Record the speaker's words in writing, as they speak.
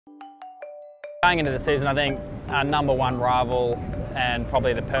Going into the season, I think our #1 rival and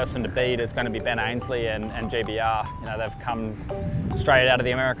probably the person to beat is going to be Ben Ainslie and GBR. You know, they've come straight out of the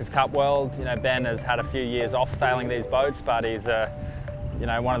America's Cup world. You know, Ben has had a few years off sailing these boats, but he's you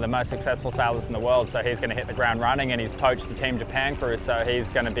know, one of the most successful sailors in the world, so he's going to hit the ground running, and he's poached the Team Japan crew, so he's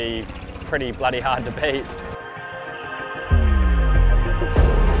going to be pretty bloody hard to beat.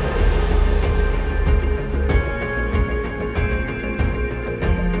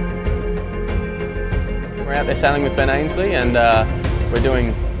 We're out there sailing with Ben Ainslie, and we're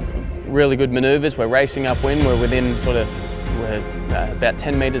doing really good manoeuvres. We're racing upwind. We're within we're about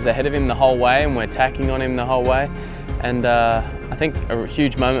 10 metres ahead of him the whole way, and we're tacking on him the whole way. And I think a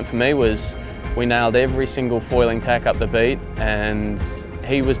huge moment for me was we nailed every single foiling tack up the beat, and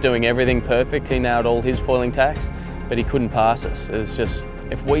he was doing everything perfect. He nailed all his foiling tacks, but he couldn't pass us. It's just,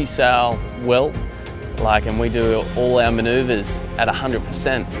 if we sail well, and we do all our manoeuvres at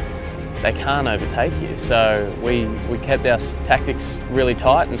 100%, they can't overtake you. So we kept our tactics really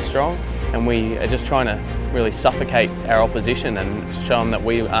tight and strong, and we are just trying to really suffocate our opposition and show them that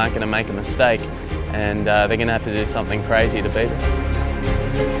we aren't going to make a mistake, and they're going to have to do something crazy to beat us.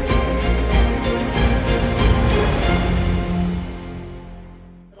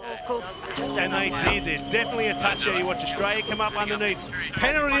 And they did. There's definitely a touch there. You watch Australia come up underneath.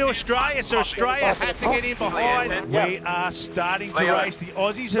 Penalty to Australia, so Australia have to get in behind. We are starting to race. The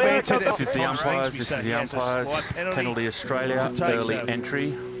Aussies have entered. This is the umpires. This is the umpires. Penalty Australia. Early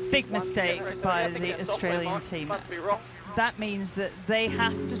entry. Big mistake by the Australian team. That means that they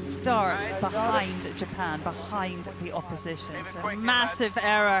have to start behind Japan, behind the opposition. So massive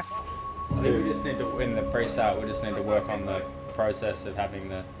error. I think we just need to, in the pre-start, we just need to work on the process of having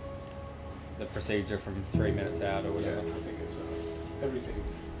the procedure from 3 minutes out or whatever. Yeah, I think it's everything.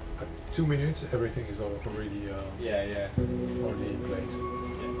 At 2 minutes, everything is already already in place.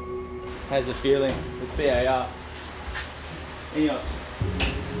 Yeah. How's it feeling with BAR? Enos?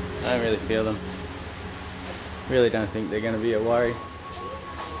 I don't really feel them. Really don't think they're going to be a worry.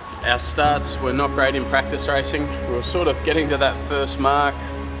 Our starts were not great in practice racing. We were sort of getting to that first mark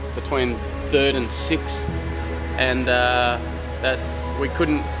between 3rd and 6th, and that we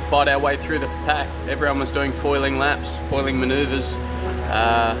couldn't fight our way through the pack. Everyone was doing foiling laps, foiling manoeuvres.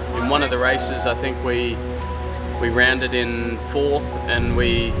 In one of the races, I think we rounded in 4th, and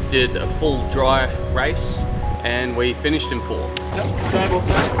we did a full dry race, and we finished in 4th. Tribal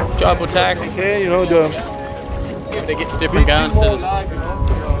tack. Tribal tack. Okay, you know, give it a different go instead of...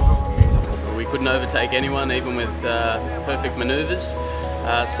 We couldn't overtake anyone, even with perfect manoeuvres.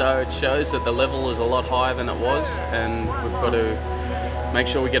 So it shows that the level is a lot higher than it was, and we've got to make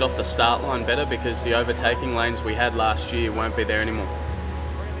sure we get off the start line better, because the overtaking lanes we had last year won't be there anymore.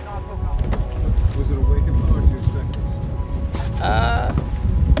 Was it a wake-up call, or did you expect this?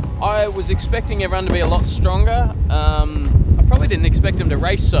 I was expecting everyone to be a lot stronger. I probably didn't expect them to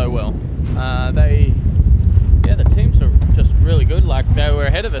race so well. The teams are just really good. They were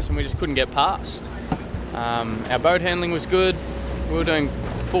ahead of us and we just couldn't get past. Our boat handling was good. We were doing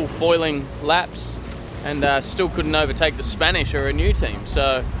full foiling laps, and still couldn't overtake the Spanish or a new team.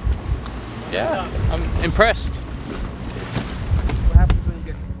 So, yeah, I'm impressed. What happens when you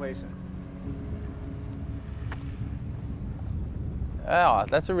get complacent? Oh,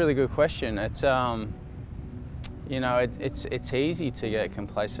 that's a really good question. It's you know, it's easy to get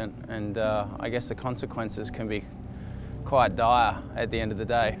complacent, and I guess the consequences can be quite dire at the end of the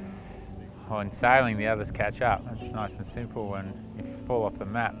day. Well, in sailing, the others catch up. It's nice and simple when you fall off the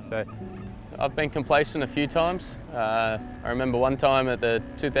map. So, I've been complacent a few times. I remember one time at the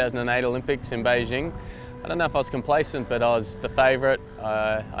 2008 Olympics in Beijing. I don't know if I was complacent, but I was the favourite.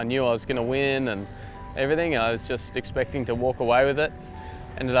 I knew I was going to win and everything. I was just expecting to walk away with it.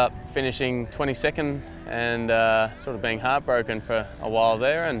 Ended up finishing 22nd and sort of being heartbroken for a while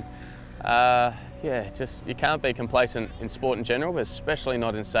there. And yeah, just you can't be complacent in sport in general, but especially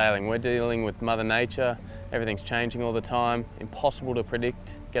not in sailing. We're dealing with Mother Nature. Everything's changing all the time. Impossible to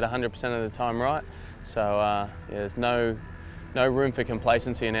predict, get 100% of the time right. So yeah, there's no room for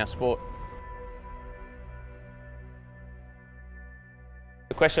complacency in our sport.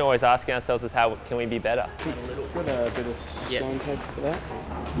 The question we're always asking ourselves is, how can we be better? Got a bit of slime tape for that.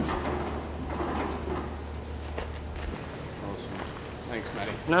 Awesome. Thanks,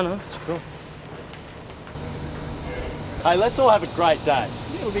 Matty. No, it's cool. Hey, let's all have a great day.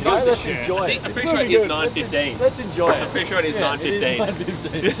 Yeah, it'll be good. Let's enjoy it. I'm pretty sure it is 9:15. Let's enjoy it. I'm pretty sure it is 9:15.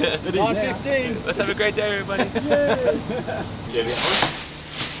 9:15. Let's have a great day, everybody. Yeah.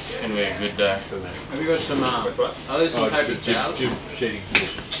 It's going to be a good day. Have you got some, are there some paper towels? Shading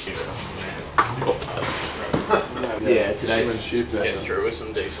conditions. Yeah, today's Get through with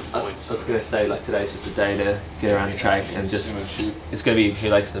some decent points. I was going to say, like, today's just a day to get around the track and just, it's going to be who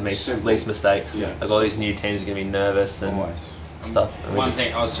likes to make least mistakes. Like, all these new teams are going to be nervous and stuff. And one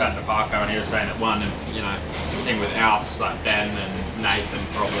thing, I was chatting to Parker and he was saying that one, you know, thing with us, like Ben and Nathan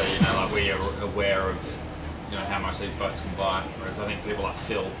probably, you know, like we are aware of, you know, how much these boats can buy, whereas I think people like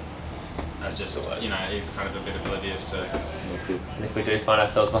Phil, that's just, you know, he's kind of a bit oblivious to. And if we do find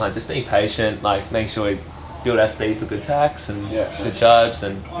ourselves behind, just being patient, like, make sure we build our speed for good tacks and good jibes,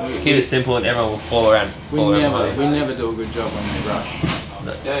 and keep it simple, and everyone will fall around. We never do a good job when we rush.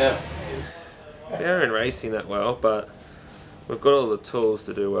 No. We aren't racing that well, but we've got all the tools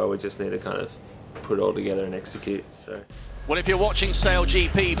to do well. We just need to kind of put it all together and execute. So. Well, if you're watching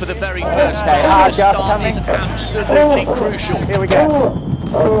SailGP for the very first time, the start is absolutely crucial. Here we go.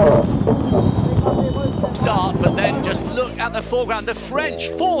 Start, but then just look at the foreground. The French,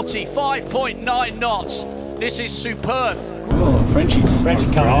 45.9 knots. This is superb. Frenchie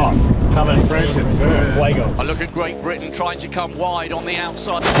come on. Coming French at first. Lego. I look at Great Britain trying to come wide on the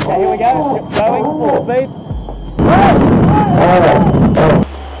outside. Okay, here we go. Going full speed.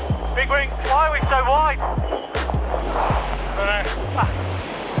 Big wing. Why are we so wide?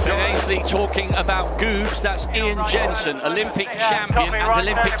 Ben Ainslie talking about Goobs. That's Ian Jensen, Olympic champion and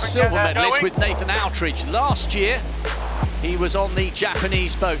Olympic silver medalist with Nathan Outridge. Last year, he was on the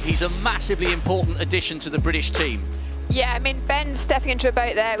Japanese boat. He's a massively important addition to the British team. Yeah, I mean, Ben's stepping into a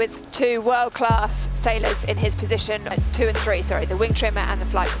boat there with two world-class sailors in his position, 2 and 3, sorry, the wing trimmer and the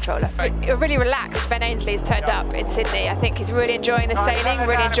flight controller. A really relaxed Ben Ainslie has turned up in Sydney. I think he's really enjoying the sailing,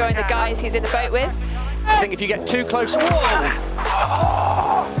 really enjoying the guys he's in the boat with. I think if you get too close, Protest.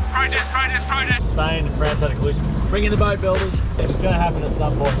 Spain and France had a collision. Bring in the boat builders. It's going to happen at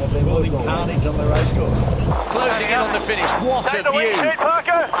some point. They've been causing carnage on the race course. Closing in on the finish. What a view.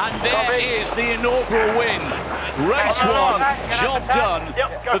 And there is the inaugural win. Race 1, job done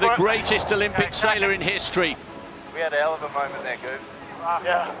for the greatest Olympic sailor in history. We had a hell of a moment there, Goob.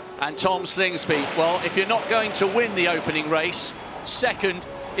 Yeah. And Tom Slingsby, well, if you're not going to win the opening race, second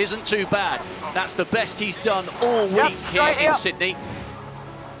isn't too bad. That's the best he's done all week here in Sydney.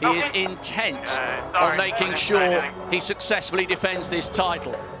 He is intent on making sure he successfully defends this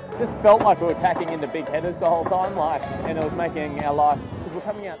title. It just felt like we were tacking into big headers the whole time, and it was making our life, because we're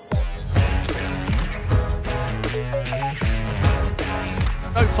coming out.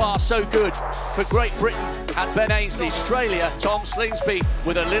 So far, so good for Great Britain and Ben Ainslie. Australia, Tom Slingsby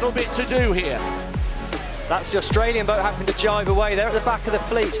with a little bit to do here. That's the Australian boat having to jibe away. They're at the back of the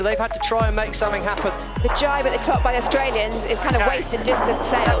fleet, so they've had to try and make something happen. The jibe at the top by the Australians is kind of wasted distance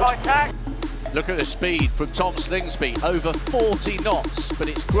sailed. Look at the speed from Tom Slingsby, over 40 knots, but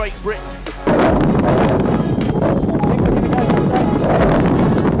it's Great Britain.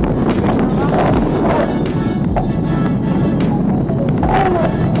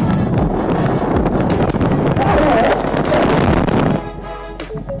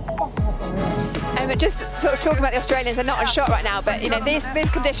 Just sort of talking about the Australians, they're not on shot right now, but you know these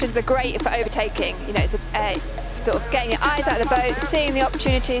conditions are great for overtaking. You know, it's sort of getting your eyes out of the boat, seeing the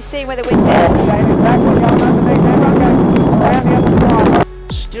opportunities, seeing where the wind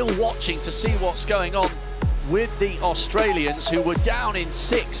is. Still watching to see what's going on with the Australians, who were down in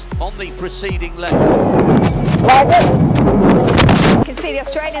 6th on the preceding leg. You can see the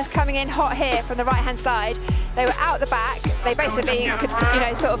Australians coming in hot here from the right-hand side. They were out the back. They basically could, you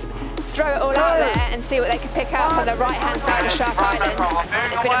know, sort of throw it all out there and see what they could pick up on the right-hand side of Shark Island.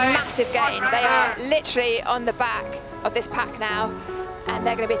 And it's been a massive gain. They are literally on the back of this pack now, and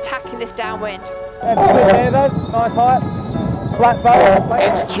they're going to be attacking this downwind. Nice height, flat boat.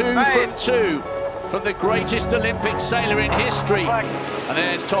 It's 2 from 2 from the greatest Olympic sailor in history. And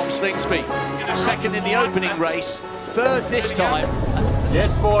there's Tom Slingsby, second in the opening race, third this time.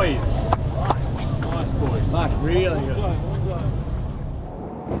 Yes, boys. Nice, boys. That's really good.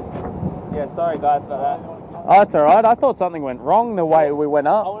 Yeah, sorry guys about that. Oh, that's all right. I thought something went wrong the way we went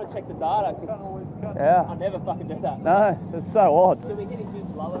up. I want to check the data, because I never fucking do that. No, it's so odd. Did we hit a huge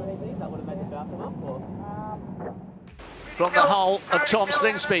low or anything that would have made the bow come up? Or? From the hull of Tom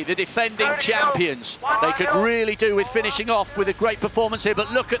Slingsby, the defending champions. They could really do with finishing off with a great performance here,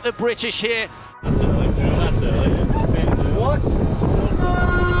 but look at the British here. That's early. What?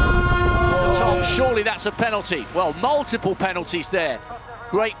 Tom, surely that's a penalty. Well, multiple penalties there.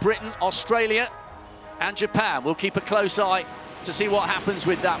 Great Britain, Australia and Japan. We'll keep a close eye to see what happens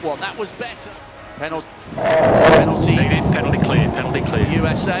with that one. That was better. Penalty clear.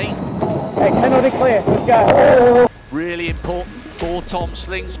 USA. Hey, penalty clear, let's go. Really important for Tom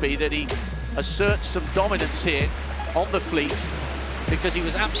Slingsby that he asserts some dominance here on the fleet. because he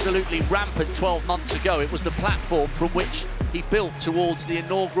was absolutely rampant 12 months ago. It was the platform from which he built towards the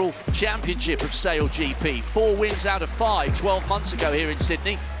inaugural championship of SailGP. 4 wins out of 5 12 months ago here in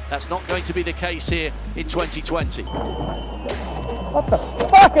Sydney. That's not going to be the case here in 2020. What the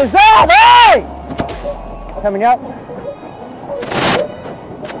fuck is that? Hey! Coming up.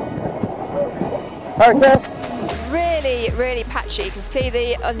 Protest. Really patchy. You can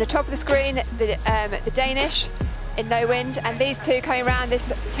see on the top of the screen the Danish in no wind, and these two coming around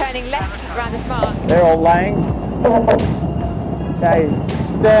this, turning left around this mark. They're all laying. Okay,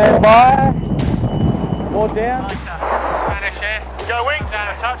 stand by. More down. Spanish here. Go wings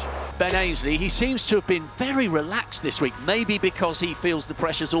down a touch. Ben Ainsley, he seems to have been very relaxed this week, maybe because he feels the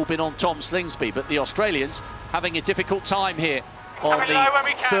pressure's all been on Tom Slingsby, but the Australians having a difficult time here on the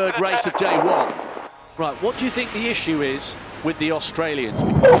third race of day 1. Right, what do you think the issue is with the Australians?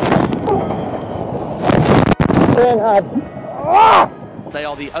 They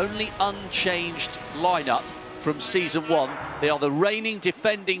are the only unchanged lineup from season 1. They are the reigning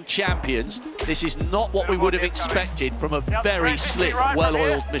defending champions. This is not what we would have expected from a very slick,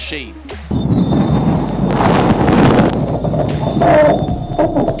 well-oiled machine.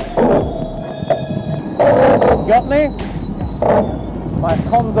 Got me? My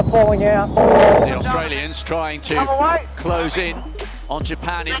comms are falling out. The Australians trying to close in on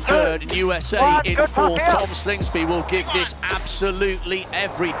Japan in 3rd and USA in 4th. Tom Slingsby will give this absolutely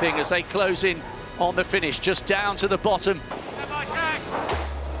everything as they close in on the finish, just down to the bottom.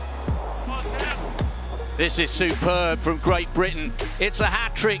 This is superb from Great Britain. It's a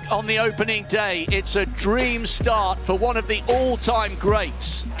hat-trick on the opening day. It's a dream start for one of the all-time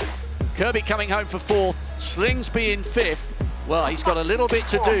greats. Kirby coming home for 4th, Slingsby in 5th. Well, he's got a little bit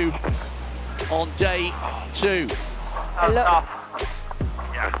to do on day 2. Look.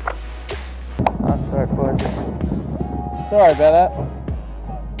 That's so close. Sorry about that.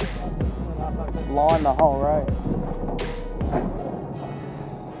 Line the whole race.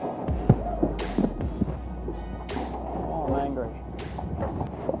 Oh, I'm angry.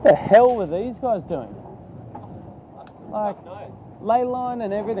 What the hell were these guys doing? Like, ley line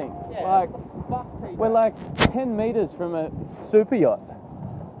and everything. Like, we're like 10 meters from a super yacht.